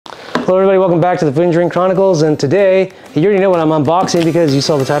Hello everybody, welcome back to the Food and Drink Chronicles, and today, you already know what I'm unboxing because you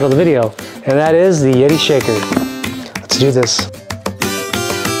saw the title of the video, and that is the YETI Shaker. Let's do this.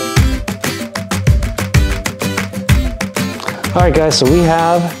 Alright guys, so we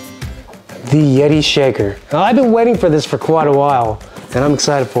have the YETI Shaker. Now I've been waiting for this for quite a while, and I'm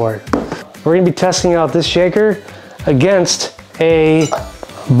excited for it. We're going to be testing out this shaker against a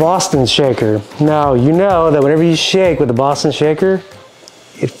Boston shaker. Now, you know that whenever you shake with the Boston shaker,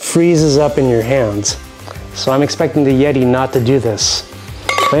 it freezes up in your hands. So I'm expecting the YETI not to do this.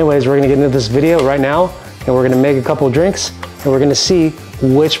 But anyways, we're gonna get into this video right now, and we're gonna make a couple of drinks, and we're gonna see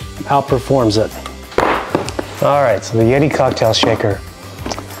which outperforms it. All right, so the YETI Cocktail Shaker.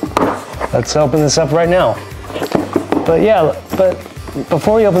 Let's open this up right now. But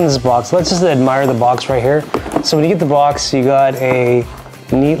before we open this box, let's just admire the box right here. So when you get the box, you got a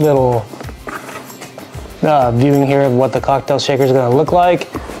neat little viewing here of what the cocktail shaker is going to look like.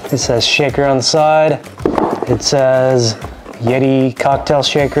 It says shaker on the side. It says YETI Cocktail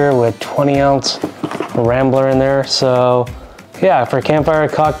Shaker with 20-ounce Rambler in there. So yeah, for campfire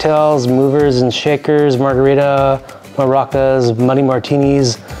cocktails, movers and shakers, margarita, maracas, muddy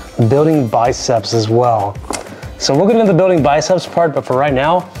martinis, building biceps as well. So we'll get into the building biceps part, but for right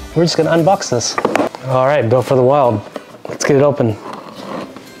now, we're just going to unbox this. All right, built for the wild. Let's get it open.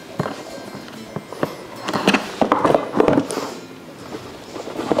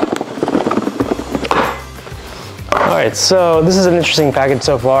 Alright, so this is an interesting package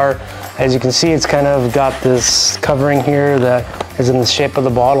so far. As you can see, it's kind of got this covering here that is in the shape of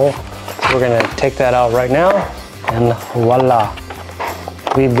the bottle. So we're going to take that out right now, and voila,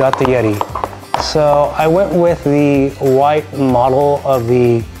 we've got the YETI. So I went with the white model of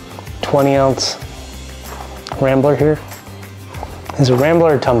the 20-ounce Rambler here. Is it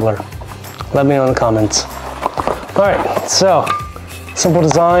Rambler or Tumbler? Let me know in the comments. Alright, so simple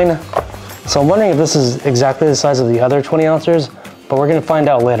design. So I'm wondering if this is exactly the size of the other 20 ounces, but we're gonna find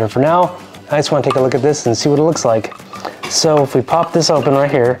out later. For now, I just wanna take a look at this and see what it looks like. So if we pop this open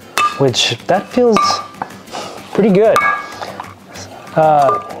right here, which that feels pretty good.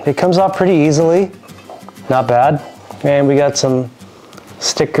 It comes off pretty easily, not bad. And we got some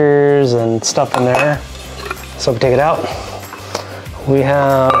stickers and stuff in there. So if we take it out, we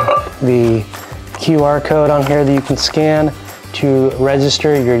have the QR code on here that you can scan to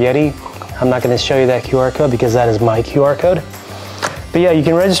register your YETI. I'm not going to show you that QR code because that is my QR code. But yeah, you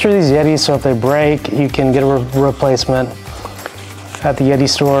can register these YETIs, so if they break, you can get a replacement at the YETI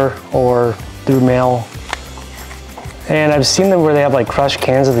store or through mail. And I've seen them where they have like crushed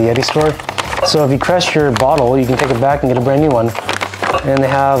cans at the YETI store. So if you crush your bottle, you can take it back and get a brand new one. And they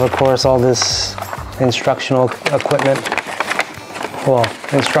have, of course, all this instructional equipment. Well,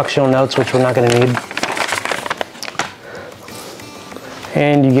 instructional notes, which we're not going to need.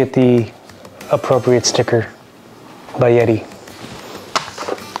 And you get the appropriate sticker by YETI.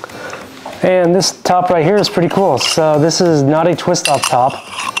 And this top right here is pretty cool. So this is not a twist off top.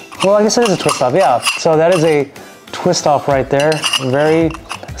 Well, I guess it is a twist off, yeah. So that is a twist off right there. Very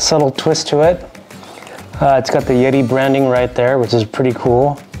subtle twist to it. It's got the YETI branding right there, which is pretty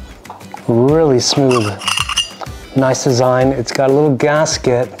cool. Really smooth. Nice design. It's got a little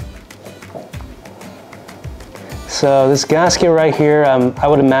gasket. So this gasket right here, I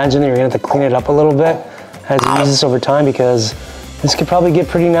would imagine that you're going to have to clean it up a little bit as you use this over time, because this could probably get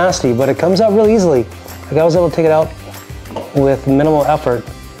pretty nasty, but it comes out really easily. Like, I was able to take it out with minimal effort.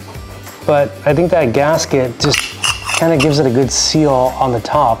 But I think that gasket just kind of gives it a good seal on the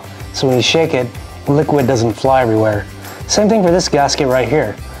top, so when you shake it, liquid doesn't fly everywhere. Same thing for this gasket right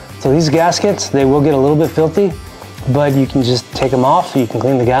here. So these gaskets, they will get a little bit filthy, but you can just take them off, you can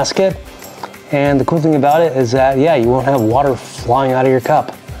clean the gasket. And the cool thing about it is that, yeah, you won't have water flying out of your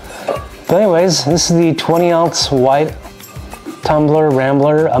cup. But anyways, this is the 20-ounce white tumbler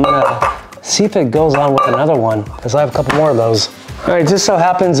Rambler. I'm gonna see if it goes on with another one, because I have a couple more of those. All right, just so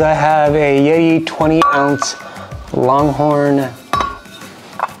happens I have a YETI 20-ounce Longhorn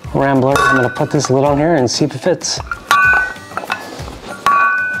Rambler. I'm gonna put this lid on here and see if it fits.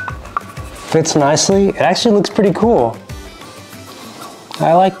 Fits nicely. It actually looks pretty cool.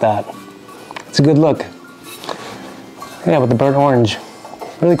 I like that. It's a good look. Yeah, with the burnt orange.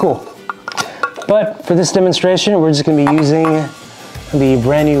 Really cool. But for this demonstration, we're just gonna be using the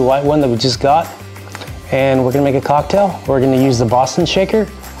brand new white one that we just got. And we're gonna make a cocktail. We're gonna use the Boston shaker,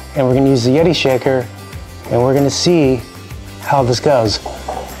 and we're gonna use the YETI shaker, and we're gonna see how this goes.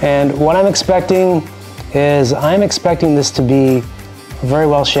 And what I'm expecting is, I'm expecting this to be very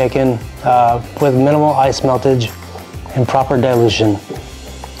well shaken with minimal ice meltage and proper dilution.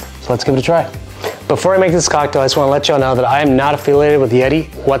 So let's give it a try. before I make this cocktail, I just want to let y'all know that I am not affiliated with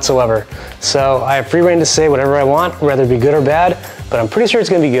YETI whatsoever. So I have free reign to say whatever I want, whether it be good or bad, but I'm pretty sure it's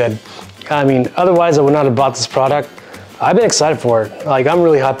going to be good. I mean, otherwise I would not have bought this product. I've been excited for it. Like, I'm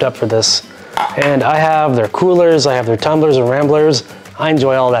really hyped up for this. And I have their coolers, I have their tumblers and ramblers. I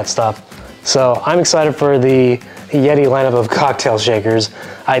enjoy all that stuff. So I'm excited for the YETI lineup of cocktail shakers.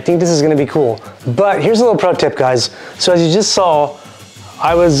 I think this is gonna be cool. But here's a little pro tip, guys. So as you just saw,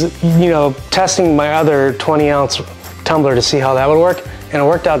 I was, testing my other 20-ounce tumbler to see how that would work, and it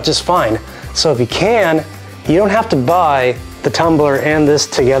worked out just fine. So if you can, you don't have to buy the tumbler and this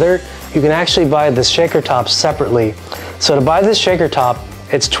together. You can actually buy the shaker top separately. So to buy this shaker top,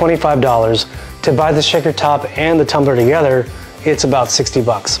 it's $25. To buy the shaker top and the tumbler together, it's about 60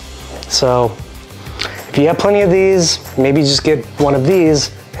 bucks. So if you have plenty of these, maybe just get one of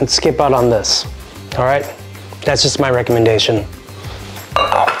these and skip out on this. All right, that's just my recommendation.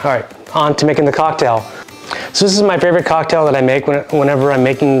 All right, on to making the cocktail. So this is my favorite cocktail that I make whenever I'm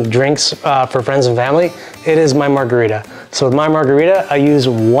making drinks for friends and family. It is my margarita. So with my margarita, I use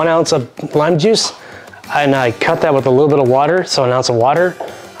 1 ounce of lime juice, and I cut that with a little bit of water, so 1 ounce of water.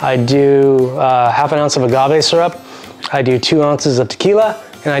 I do half an ounce of agave syrup. I do 2 ounces of tequila,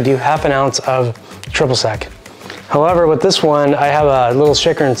 and I do half an ounce of triple sec. However, with this one, I have a little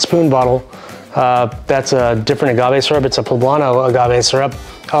shaker and spoon bottle. That's a different agave syrup. It's a poblano agave syrup.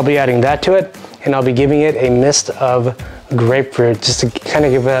 I'll be adding that to it, and I'll be giving it a mist of grapefruit just to kind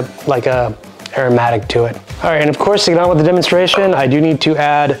of give it like a aromatic to it. All right, and of course, to get on with the demonstration, I do need to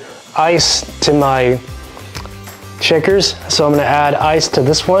add ice to my shakers. So I'm gonna add ice to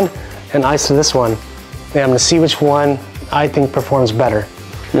this one and ice to this one. And I'm gonna see which one I think performs better.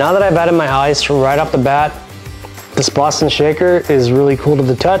 Now that I've added my ice right off the bat, this Boston shaker is really cool to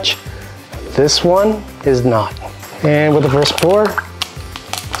the touch. This one is not. And with the first pour,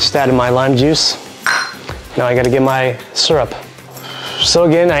 just added my lime juice. Now I gotta get my syrup. So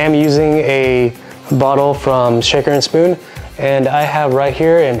again, I am using a bottle from Shaker and Spoon, and I have right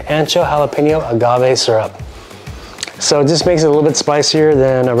here an ancho jalapeno agave syrup. So it just makes it a little bit spicier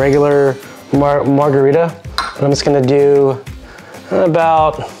than a regular margarita. And I'm just gonna do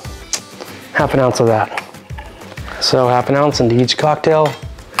about half an ounce of that. So half an ounce into each cocktail.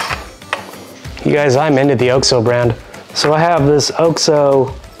 You guys, I'm into the OXO brand. So I have this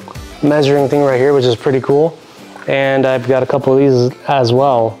OXO measuring thing right here, which is pretty cool. And I've got a couple of these as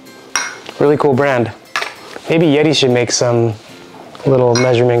well. Really cool brand. Maybe YETI should make some little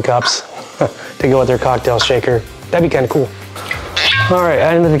measurement cups to go with their cocktail shaker. That'd be kind of cool. All right,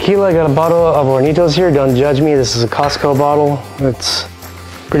 adding the tequila, I got a bottle of Hornitos here. Don't judge me, this is a Costco bottle. It's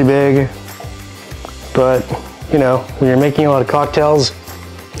pretty big, but when you're making a lot of cocktails,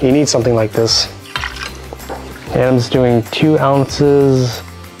 you need something like this. And I'm just doing 2 ounces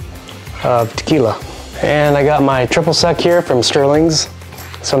of tequila. And I got my triple sec here from Sterling's.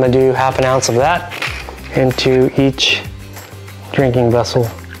 So I'm gonna do half an ounce of that into each drinking vessel.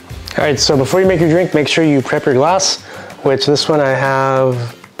 All right, so before you make your drink, make sure you prep your glass, which this one I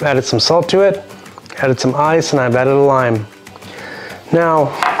have added some salt to it, added some ice, and I've added a lime.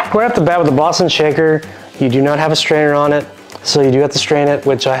 Now, right off the bat with the Boston shaker, you do not have a strainer on it, so you do have to strain it,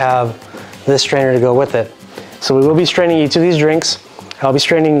 which I have this strainer to go with it. So we will be straining each of these drinks. I'll be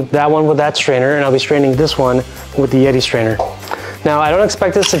straining that one with that strainer, and I'll be straining this one with the YETI strainer. Now, I don't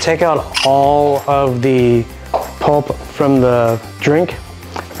expect this to take out all of the pulp from the drink,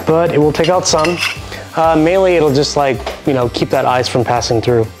 but it will take out some. Mainly, it'll just keep that ice from passing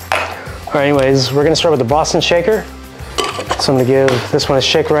through. All right, anyways, we're gonna start with the Boston shaker. So I'm gonna give this one a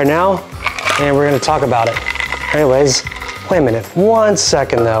shake right now, and we're gonna talk about it. Anyways, wait a minute, 1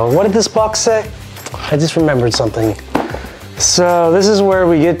 second though. What did this box say? I just remembered something. So this is where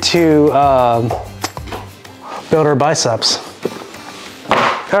we get to build our biceps.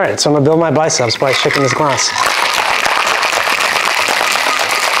 All right, so I'm gonna build my biceps by shaking this glass.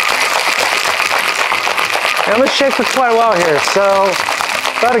 And I'm gonna shake for quite a while here. So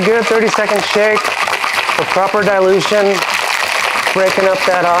about a good 30-second shake for proper dilution, breaking up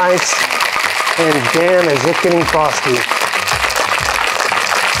that ice, and damn, is it getting frosty.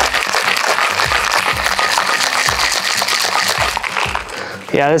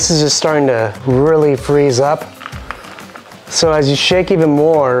 Yeah, this is just starting to really freeze up. So as you shake even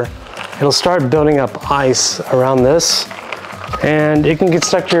more, it'll start building up ice around this, and it can get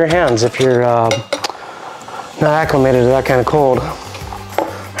stuck to your hands if you're not acclimated to that kind of cold.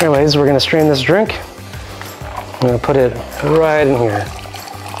 Anyways, we're gonna strain this drink. I'm gonna put it right in here.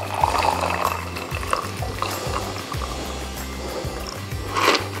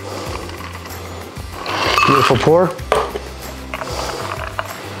 Beautiful pour.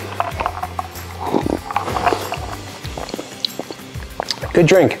 good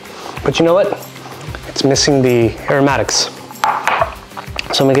drink. But you know what? It's missing the aromatics.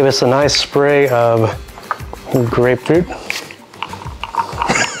 So I'm gonna give us a nice spray of grapefruit.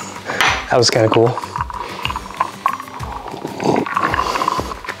 That was kind of cool.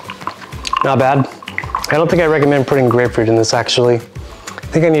 Not bad. I don't think I recommend putting grapefruit in this actually. I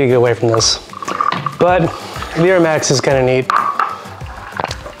think I need to get away from this. But the aromatics is kind of neat.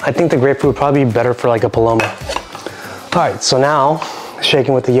 I think the grapefruit would probably be better for like a Paloma. All right, so now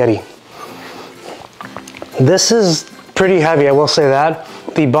shaking with the Yeti. This is pretty heavy, I will say that.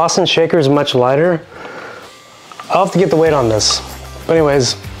 The Boston Shaker is much lighter. I'll have to get the weight on this. But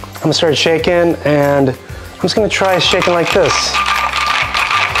anyways, I'm gonna start shaking and I'm just gonna try shaking like this.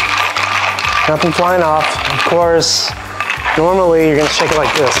 Nothing flying off, of course. Normally you're gonna shake it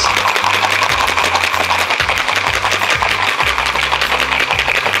like this.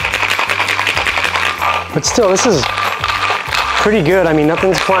 But still, this is pretty good. I mean,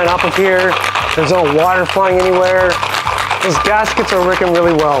 nothing's flying off of here. There's no water flying anywhere. Those gaskets are working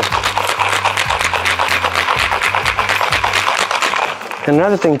really well. And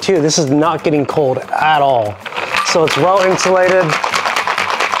another thing too, this is not getting cold at all. So it's well insulated.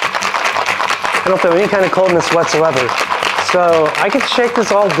 I don't feel any kind of coldness whatsoever. So I could shake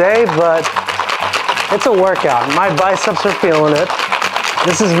this all day, but it's a workout. My biceps are feeling it.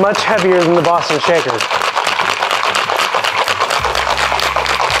 This is much heavier than the Boston Shaker.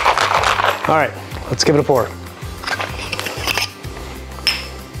 All right, let's give it a pour.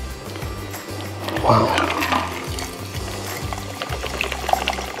 Wow.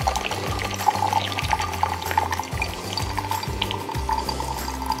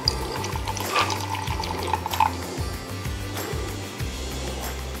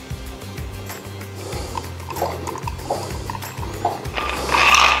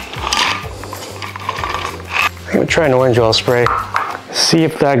 I'm gonna try an orange oil spray. See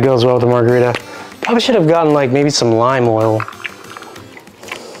if that goes well with the margarita. Probably should have gotten like maybe some lime oil.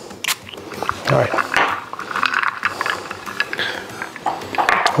 All right.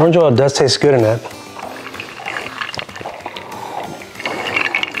 Orange oil does taste good in it.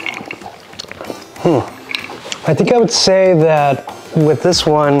 I think I would say that with this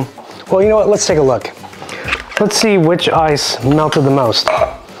one, well, you know what, let's take a look. Let's see which ice melted the most.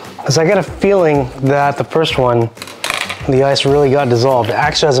 Because I got a feeling that the first one, the ice really got dissolved.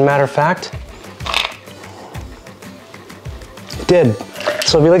 Actually, as a matter of fact, it did.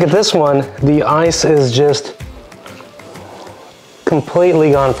 So if you look at this one, the ice is just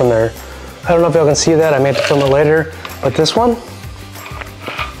completely gone from there. I don't know if y'all can see that. I may have to film it later. But this one,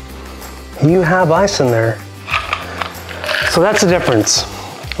 you have ice in there. So that's the difference.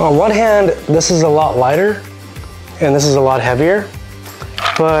 On one hand, this is a lot lighter and this is a lot heavier,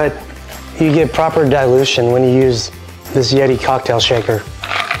 but you get proper dilution when you use this YETI Cocktail Shaker.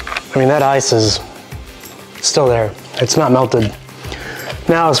 I mean, that ice is still there. It's not melted.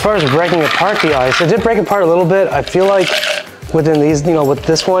 Now, as far as breaking apart the ice, it did break apart a little bit. I feel like within these, you know, with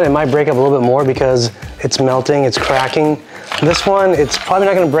this one, it might break up a little bit more because it's melting, it's cracking. This one, it's probably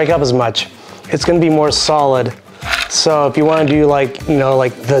not gonna break up as much. It's gonna be more solid. So if you wanna do like, you know,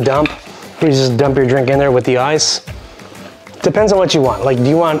 like the dump, where you just dump your drink in there with the ice, depends on what you want. Like, do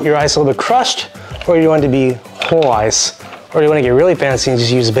you want your ice a little bit crushed, or do you want it to be whole ice? Or do you wanna get really fancy and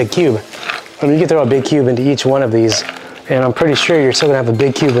just use a big cube? I mean, you can throw a big cube into each one of these, and I'm pretty sure you're still gonna have a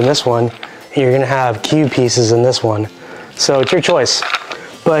big cube in this one, and you're gonna have cube pieces in this one. So it's your choice.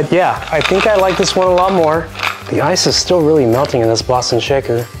 But yeah, I think I like this one a lot more. The ice is still really melting in this Boston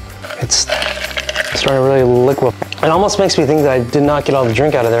Shaker. It's starting to really liquid. It almost makes me think that I did not get all the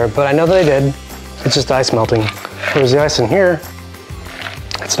drink out of there, but I know that I did. It's just ice melting. Whereas the ice in here,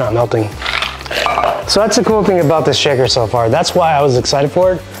 it's not melting. So that's the cool thing about this shaker so far. That's why I was excited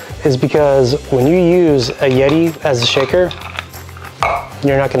for it, is because when you use a YETI as a shaker,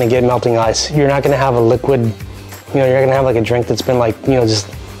 you're not gonna get melting ice. You're not gonna have a liquid, you know, you're gonna have like a drink that's been like, you know, just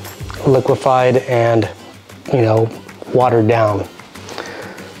liquefied and, you know, watered down.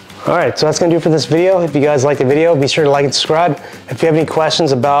 All right, so that's gonna do it for this video. If you guys liked the video, be sure to like and subscribe. If you have any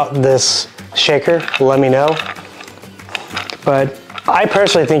questions about this shaker, let me know. But I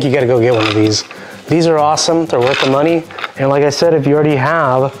personally think you gotta go get one of these. These are awesome, they're worth the money. And like I said, if you already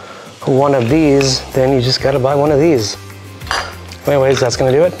have one of these, then you just gotta buy one of these. Anyways, that's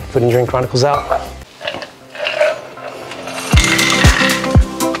gonna do it. Food and Drink Chronicles out.